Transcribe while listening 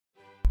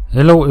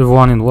Hello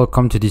everyone and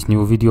welcome to this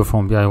new video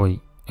from DIY.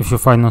 If you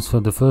find us for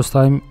the first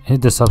time,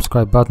 hit the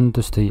subscribe button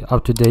to stay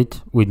up to date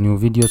with new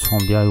videos from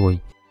DIY.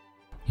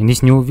 In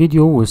this new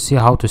video, we'll see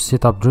how to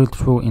set up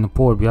Drillthrough in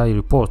Power BI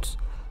reports.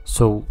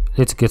 So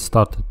let's get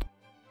started.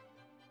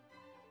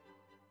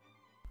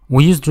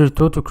 We use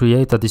Drillthrough to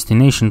create a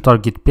destination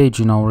target page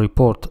in our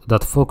report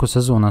that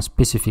focuses on a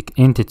specific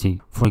entity,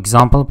 for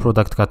example,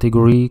 product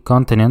category,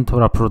 continent,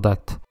 or a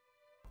product.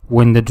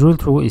 When the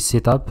Drillthrough is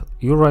set up,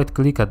 you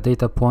right-click a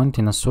data point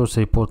in a source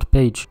report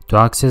page to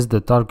access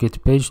the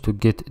target page to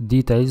get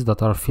details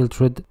that are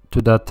filtered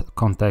to that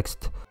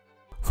context.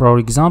 For our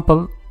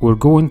example, we're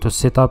going to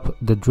set up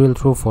the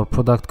Drillthrough for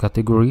product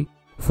category.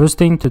 First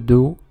thing to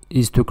do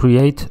is to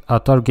create a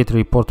target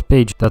report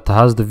page that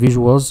has the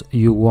visuals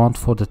you want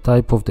for the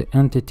type of the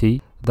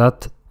entity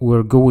that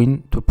we're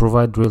going to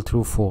provide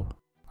Drillthrough for.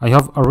 I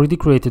have already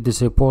created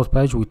this report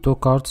page with two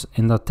cards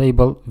and a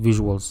table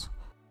visuals.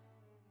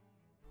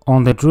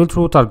 On the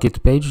Drillthrough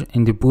target page,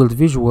 in the Build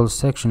Visuals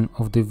section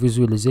of the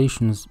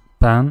Visualizations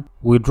pane,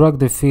 we drag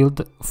the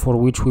field for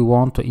which we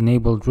want to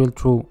enable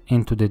Drillthrough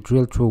into the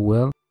Drillthrough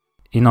well.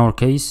 In our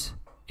case,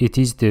 it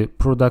is the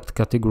Product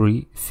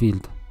Category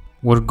field.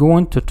 We're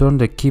going to turn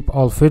the Keep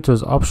All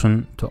Filters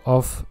option to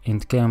off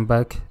and come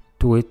back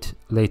to it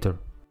later.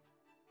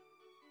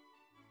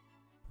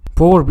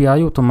 Power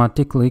BI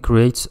automatically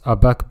creates a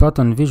back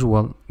button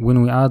visual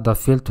when we add a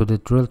field to the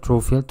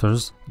Drillthrough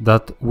filters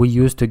that we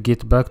use to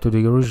get back to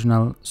the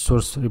original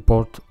source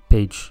report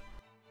page.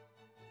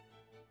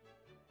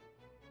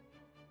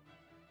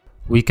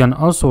 We can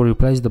also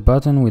replace the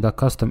button with a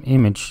custom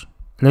image.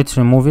 Let's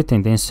remove it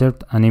and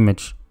insert an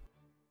image.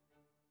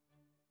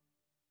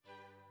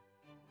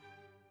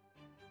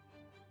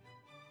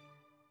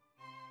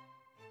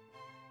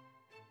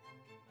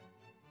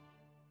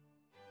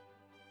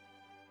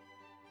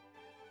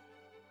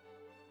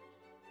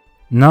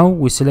 Now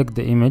we select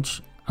the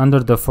image.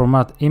 Under the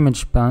Format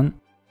Image pane,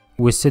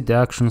 we set the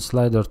action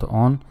slider to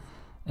on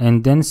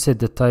and then set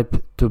the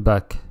type to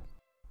back.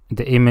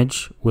 The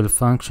image will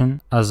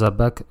function as a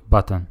back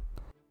button.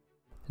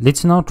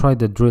 Let's now try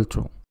the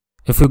Drillthrough.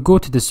 If we go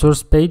to the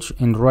source page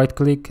and right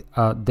click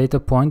a data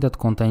point that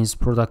contains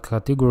product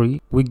category,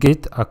 we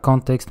get a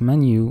context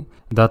menu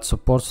that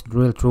supports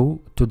Drillthrough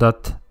to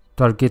that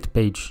target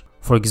page.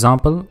 For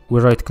example, we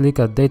right-click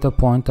a data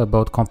point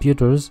about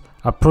computers,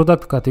 a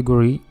product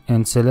category,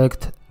 and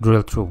select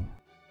Drillthrough.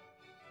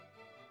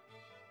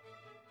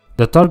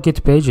 The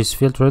target page is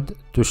filtered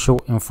to show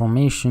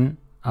information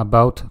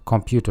about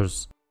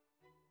computers.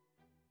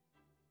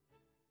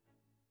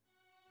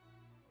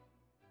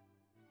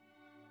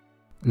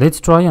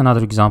 Let's try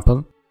another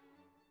example.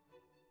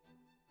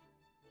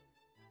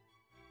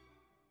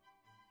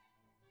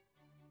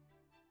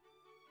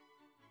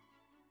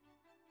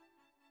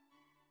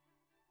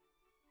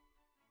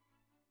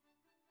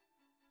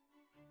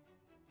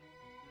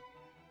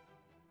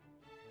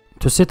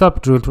 To set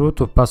up Drillthrough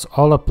to pass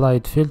all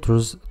applied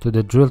filters to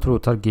the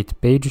Drillthrough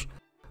target page,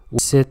 we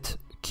set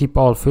Keep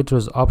All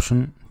Filters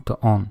option to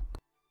on.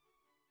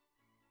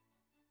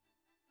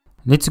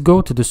 Let's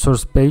go to the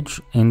source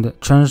page and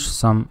change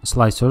some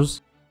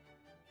slicers.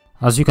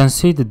 As you can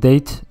see, the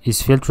date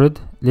is filtered.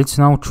 Let's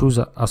now choose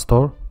a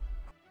store.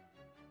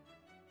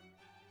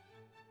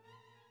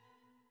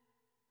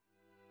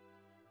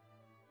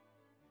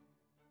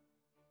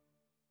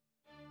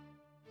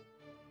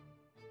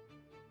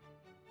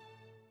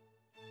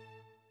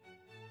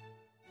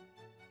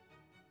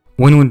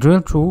 When we drill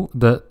through,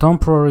 the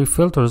temporary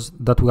filters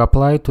that we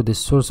apply to the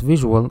source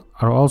visual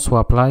are also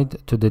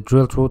applied to the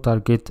Drillthrough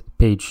target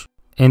page.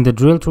 In the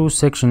Drillthrough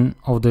section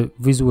of the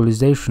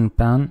visualization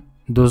pane,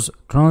 those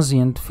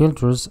transient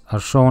filters are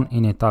shown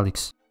in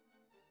italics.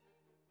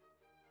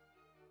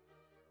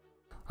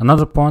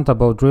 Another point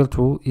about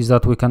Drillthrough is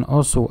that we can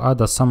also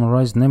add a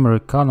summarized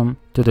numeric column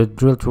to the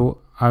Drillthrough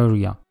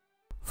area.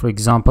 For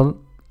example,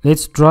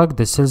 let's drag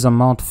the sales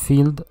amount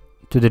field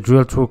to the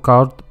Drillthrough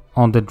card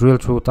on the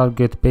Drillthrough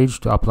target page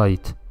to apply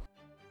it.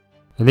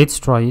 Let's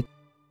try it.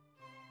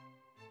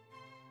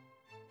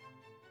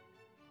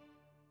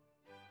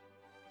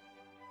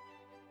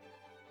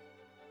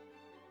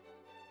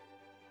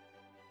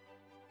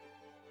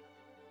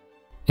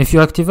 If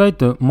you activate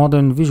the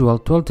modern visual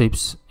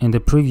tooltips in the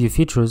preview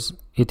features,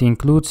 it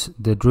includes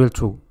the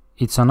Drillthrough.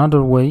 It's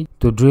another way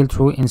to drill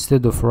through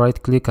instead of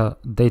right-click a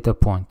data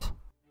point.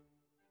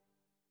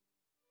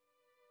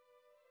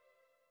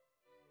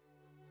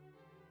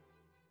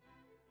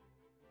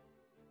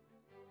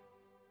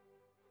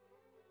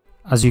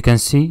 As you can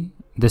see,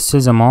 the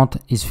sales amount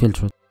is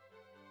filtered.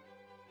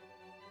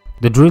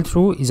 The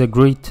Drillthrough is a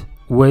great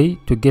way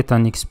to get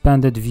an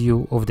expanded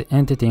view of the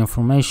entity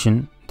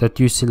information that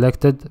you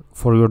selected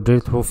for your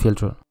Drillthrough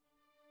filter.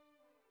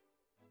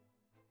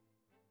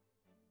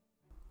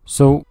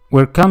 So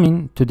we're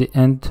coming to the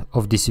end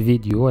of this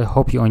video. I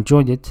hope you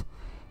enjoyed it.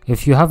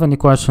 If you have any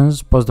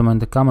questions, post them in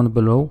the comment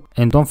below,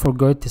 and don't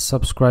forget to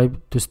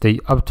subscribe to stay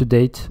up to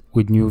date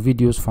with new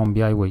videos from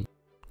DIY.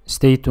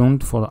 Stay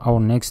tuned for our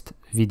next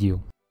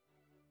video.